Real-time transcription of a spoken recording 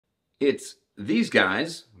It's these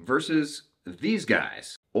guys versus these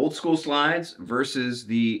guys. Old school slides versus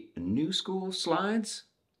the new school slides.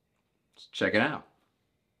 Let's check it out.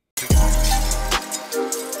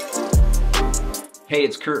 Hey,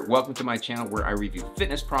 it's Kurt. Welcome to my channel where I review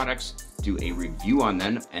fitness products, do a review on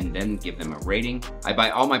them, and then give them a rating. I buy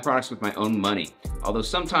all my products with my own money, although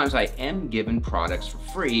sometimes I am given products for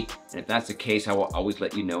free, and if that's the case, I will always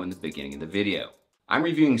let you know in the beginning of the video. I'm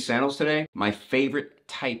reviewing sandals today, my favorite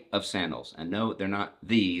type of sandals. And no, they're not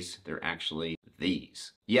these, they're actually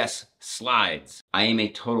these. Yes, slides. I am a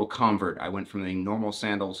total convert. I went from the normal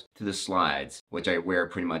sandals to the slides, which I wear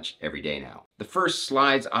pretty much every day now. The first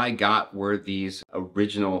slides I got were these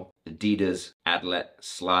original Adidas Adilette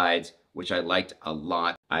Slides, which I liked a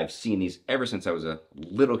lot. I've seen these ever since I was a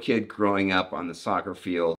little kid growing up on the soccer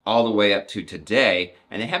field, all the way up to today,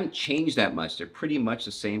 and they haven't changed that much. They're pretty much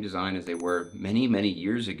the same design as they were many, many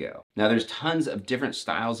years ago. Now there's tons of different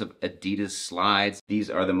styles of Adidas slides. These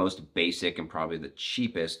are the most basic and probably the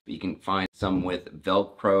cheapest. You can find some with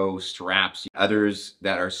Velcro straps, others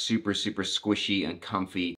that are super, super squishy and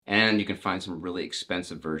comfy, and you can find some really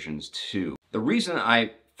expensive versions too. The reason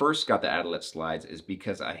I first got the Adilette Slides is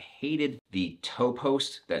because I hated the toe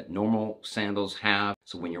post that normal sandals have.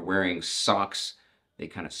 So when you're wearing socks, they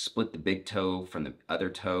kind of split the big toe from the other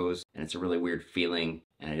toes, and it's a really weird feeling,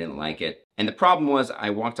 and I didn't like it. And the problem was I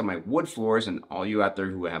walked on my wood floors, and all you out there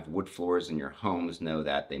who have wood floors in your homes know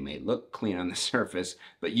that they may look clean on the surface,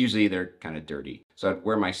 but usually they're kind of dirty. So I'd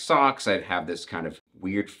wear my socks, I'd have this kind of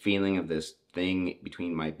weird feeling of this thing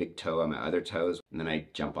between my big toe and my other toes, and then I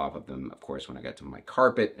jump off of them, of course, when I got to my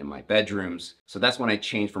carpet in my bedrooms. So that's when I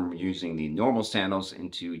changed from using the normal sandals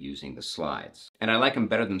into using the slides. And I like them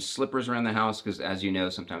better than slippers around the house because, as you know,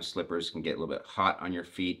 sometimes slippers can get a little bit hot on your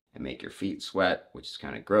feet and make your feet sweat, which is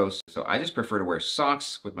kind of gross. So I just prefer to wear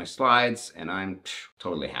socks with my slides, and I'm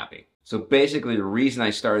totally happy. So basically the reason I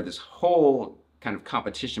started this whole kind of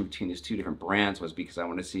competition between these two different brands was because I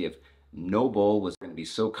wanted to see if NOBULL was going to be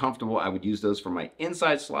so comfortable I would use those for my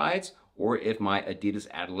inside slides, or if my Adidas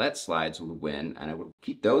Adilette Slides would win and I would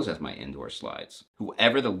keep those as my indoor slides.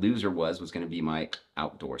 Whoever the loser was going to be my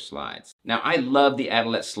outdoor slides. Now I love the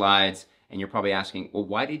Adilette Slides, and you're probably asking, well,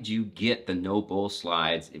 why did you get the NOBULL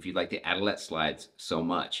slides if you like the Adilette Slides so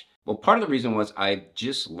much? Well, part of the reason was I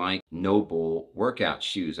just like NOBULL workout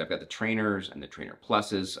shoes. I've got the trainers and the trainer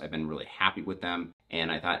pluses. I've been really happy with them.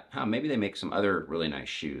 And I thought, maybe they make some other really nice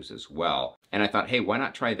shoes as well. And I thought, hey, why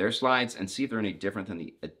not try their slides and see if they're any different than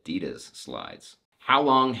the Adidas slides? How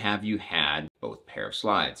long have you had both pair of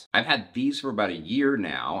slides? I've had these for about a year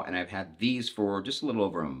now, and I've had these for just a little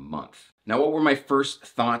over a month. Now, what were my first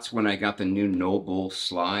thoughts when I got the new NOBULL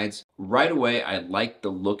slides? Right away, I liked the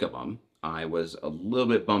look of them. I was a little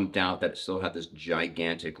bit bummed out that it still had this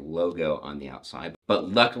gigantic logo on the outside,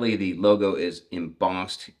 but luckily the logo is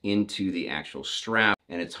embossed into the actual strap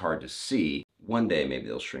and it's hard to see. One day maybe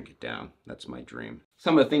they'll shrink it down. That's my dream.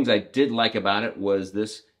 Some of the things I did like about it was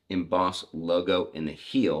this embossed logo in the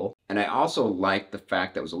heel. And I also liked the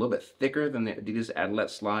fact that it was a little bit thicker than the Adidas Adilette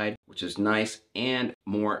Slide, which is nice, and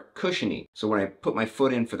more cushiony. So when I put my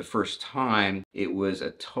foot in for the first time, it was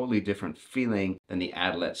a totally different feeling than the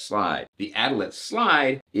Adilette Slide. The Adilette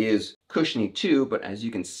Slide is cushiony too, but as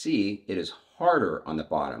you can see, it is harder on the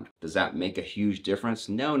bottom. Does that make a huge difference?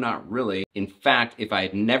 No, not really. In fact, if I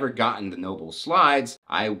had never gotten the NOBULL slides,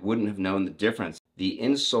 I wouldn't have known the difference. The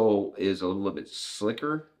insole is a little bit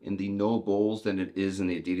slicker in the NOBULLs than it is in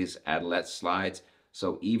the Adidas Adilette Slides.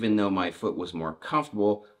 So even though my foot was more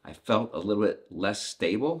comfortable, I felt a little bit less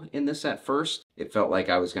stable in this at first. It felt like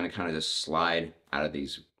I was going to kind of just slide out of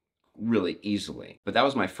these really easily. But that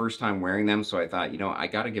was my first time wearing them, so I thought, you know, I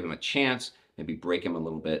got to give them a chance. Maybe break them a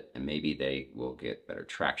little bit, and maybe they will get better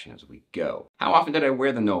traction as we go. How often did I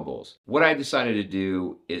wear the NOBULLs? What I decided to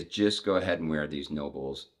do is just go ahead and wear these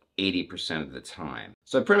NOBULLs 80% of the time.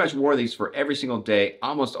 So I pretty much wore these for every single day,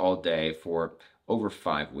 almost all day, for over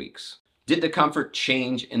 5 weeks. Did the comfort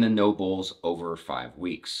change in the NOBULLs over 5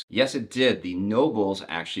 weeks? Yes, it did. The NOBULLs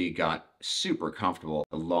actually got super comfortable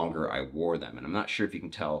the longer I wore them. And I'm not sure if you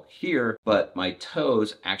can tell here, but my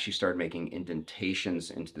toes actually started making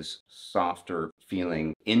indentations into this softer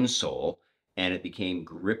feeling insole, and it became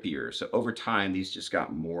grippier. So over time, these just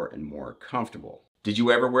got more and more comfortable. Did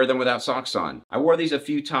you ever wear them without socks on? I wore these a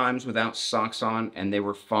few times without socks on and they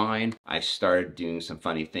were fine. I started doing some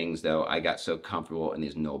funny things though. I got so comfortable in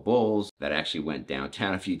these NOBULLs that I actually went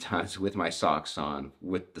downtown a few times with my socks on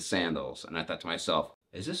with the sandals. And I thought to myself,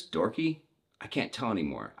 is this dorky? I can't tell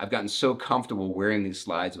anymore. I've gotten so comfortable wearing these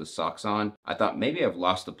slides with socks on. I thought maybe I've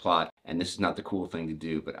lost the plot and this is not the cool thing to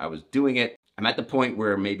do, but I was doing it. I'm at the point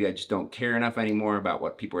where maybe I just don't care enough anymore about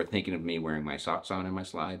what people are thinking of me wearing my socks on in my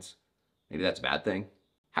slides. Maybe that's a bad thing.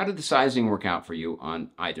 How did the sizing work out for you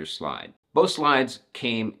on either slide? Both slides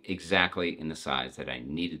came exactly in the size that I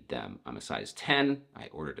needed them. I'm a size 10. I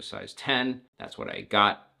ordered a size 10. That's what I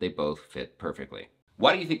got. They both fit perfectly.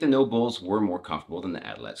 Why do you think the NOBULLs were more comfortable than the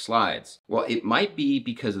Adilette Slides? Well, it might be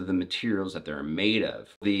because of the materials that they're made of.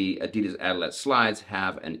 The Adidas Adilette Slides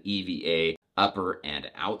have an EVA upper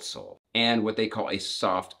and outsole, and what they call a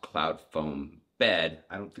soft cloud foam bed.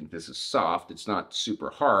 I don't think this is soft. It's not super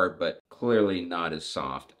hard, but clearly not as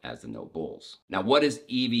soft as the NOBULLs. Now, what is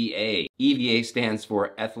EVA? EVA stands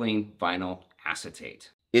for ethylene vinyl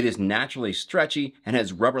acetate. It is naturally stretchy and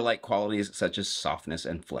has rubber-like qualities such as softness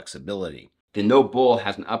and flexibility. The NOBULL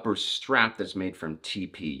has an upper strap that's made from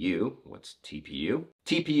TPU. What's TPU?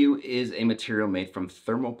 TPU is a material made from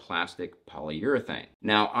thermoplastic polyurethane.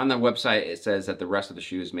 Now, on the website, it says that the rest of the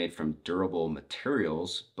shoe is made from durable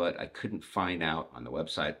materials, but I couldn't find out on the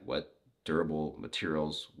website what durable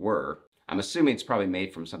materials were. I'm assuming it's probably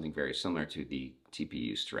made from something very similar to the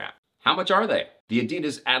TPU strap. How much are they? The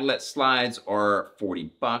Adidas Adilette Slides are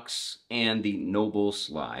 $40 and the NOBULL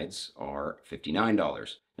Slides are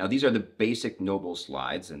 $59. Now these are the basic NOBULL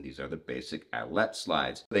Slides and these are the basic Adilette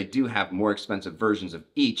Slides. They do have more expensive versions of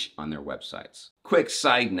each on their websites. Quick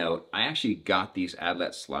side note, I actually got these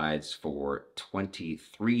Adilette Slides for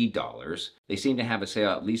 $23. They seem to have a sale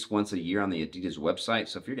at least once a year on the Adidas website,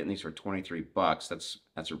 so if you're getting these for $23,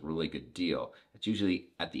 that's a really good deal. It's usually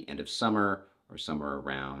at the end of summer or somewhere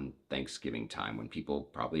around Thanksgiving time when people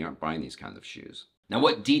probably aren't buying these kinds of shoes. Now,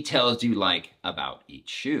 what details do you like about each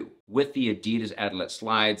shoe? With the Adidas Adilette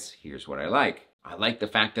Slides, here's what I like. I like the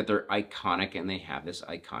fact that they're iconic and they have this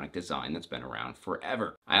iconic design that's been around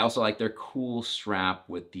forever. I also like their cool strap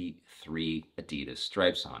with the 3 Adidas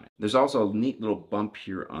stripes on it. There's also a neat little bump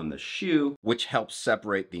here on the shoe, which helps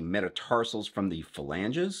separate the metatarsals from the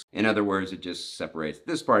phalanges. In other words, it just separates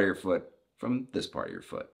this part of your foot from this part of your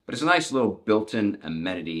foot. But it's a nice little built-in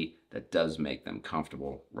amenity that does make them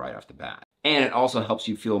comfortable right off the bat. And it also helps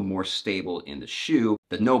you feel more stable in the shoe.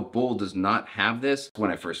 The NOBULL does not have this. When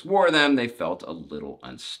I first wore them, they felt a little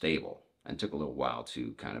unstable and took a little while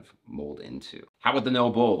to kind of mold into. How about the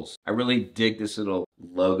NOBULLs? I really dig this little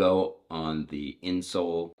logo on the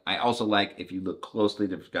insole. I also like, if you look closely,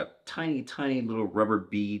 they've got tiny, tiny little rubber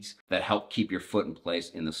beads that help keep your foot in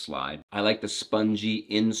place in the slide. I like the spongy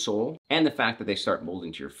insole and the fact that they start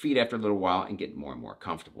molding to your feet after a little while and get more and more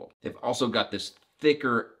comfortable. They've also got this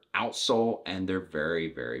thicker outsole and they're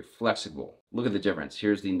very, very flexible. Look at the difference.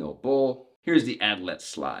 Here's the NOBULL. Here's the Adilette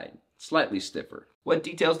Slide. Slightly stiffer. What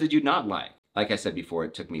details did you not like? Like I said before,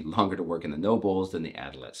 it took me longer to work in the NOBULLs than the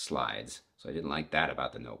Adilette Slides, so I didn't like that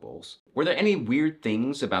about the NOBULLs. Were there any weird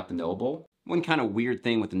things about the NOBULL? One kind of weird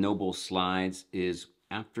thing with the NOBULL Slides is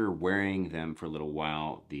after wearing them for a little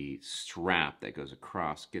while, the strap that goes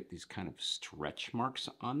across get these kind of stretch marks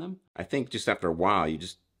on them. I think just after a while,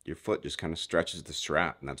 your foot just kind of stretches the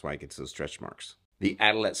strap, and that's why it gets those stretch marks. The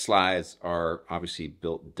Adilette Slides are obviously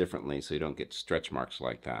built differently so you don't get stretch marks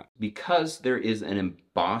like that. Because there is an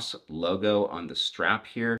embossed logo on the strap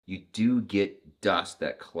here, you do get dust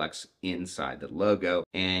that collects inside the logo,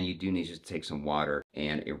 and you do need to take some water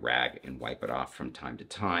and a rag and wipe it off from time to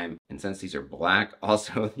time. And since these are black,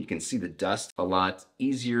 also you can see the dust a lot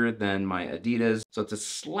easier than my Adidas, so it's a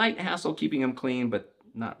slight hassle keeping them clean, but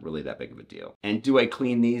not really that big of a deal. And do I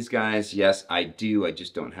clean these guys? Yes, I do. I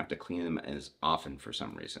just don't have to clean them as often for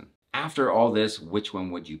some reason. After all this, which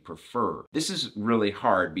one would you prefer? This is really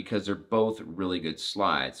hard because they're both really good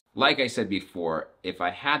slides. Like I said before, if I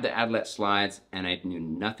had the Adilette Slides and I knew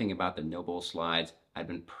nothing about the NOBULL Slides, I'd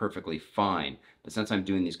been perfectly fine. But since I'm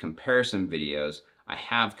doing these comparison videos, I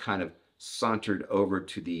have kind of sauntered over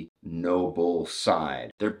to the NOBULL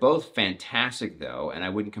side. They're both fantastic though, and I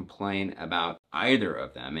wouldn't complain about either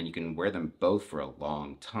of them, and you can wear them both for a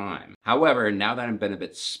long time. However, now that I've been a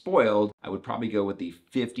bit spoiled, I would probably go with the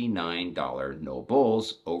 $59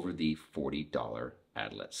 NOBULLs over the $40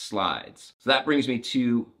 Adilette Slides. So that brings me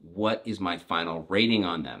to what is my final rating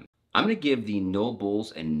on them. I'm gonna give the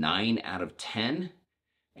NOBULLs a 9 out of 10.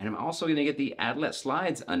 And I'm also gonna get the Adilette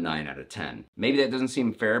Slides a 9 out of 10. Maybe that doesn't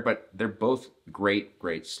seem fair, but they're both great,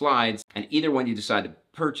 great slides. And either one you decide to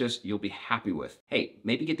purchase, you'll be happy with. Hey,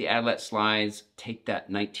 maybe get the Adilette Slides, take that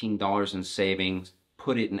 $19 in savings,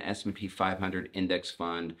 put it in S&P 500 index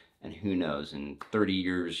fund, and who knows, in 30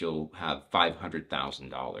 years, you'll have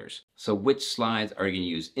 $500,000. So which slides are you gonna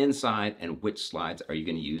use inside and which slides are you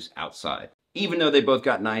gonna use outside? Even though they both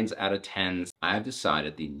got 9s out of 10s, I've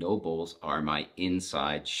decided the NOBULLs are my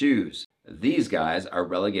inside shoes. These guys are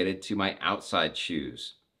relegated to my outside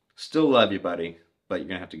shoes. Still love you, buddy, but you're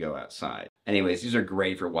gonna have to go outside. Anyways, these are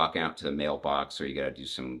great for walking out to the mailbox, or you gotta do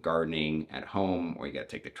some gardening at home, or you gotta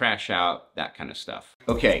take the trash out, that kind of stuff.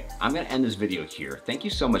 Okay, I'm gonna end this video here. Thank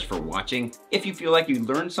you so much for watching. If you feel like you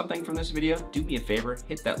learned something from this video, do me a favor,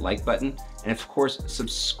 hit that like button, and of course,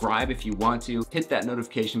 subscribe if you want to. Hit that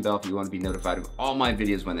notification bell if you want to be notified of all my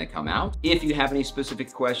videos when they come out. If you have any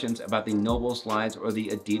specific questions about the NOBULL slides or the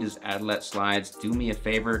Adidas Adilette slides, do me a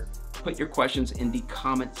favor, put your questions in the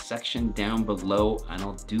comment section down below, and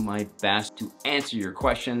I'll do my best to answer your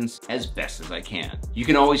questions as best as I can. You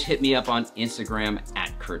can always hit me up on Instagram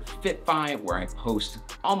at KurtFitBuy, where I post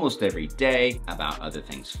almost every day about other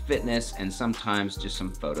things fitness, and sometimes just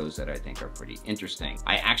some photos that I think are pretty interesting.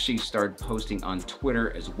 I actually started posting on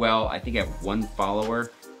Twitter as well. I think I have 1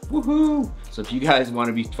 follower. Woohoo! So if you guys want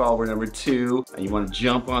to be follower number 2 and you want to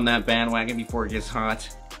jump on that bandwagon before it gets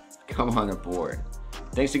hot, come on aboard.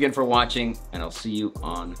 Thanks again for watching, and I'll see you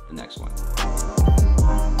on the next one.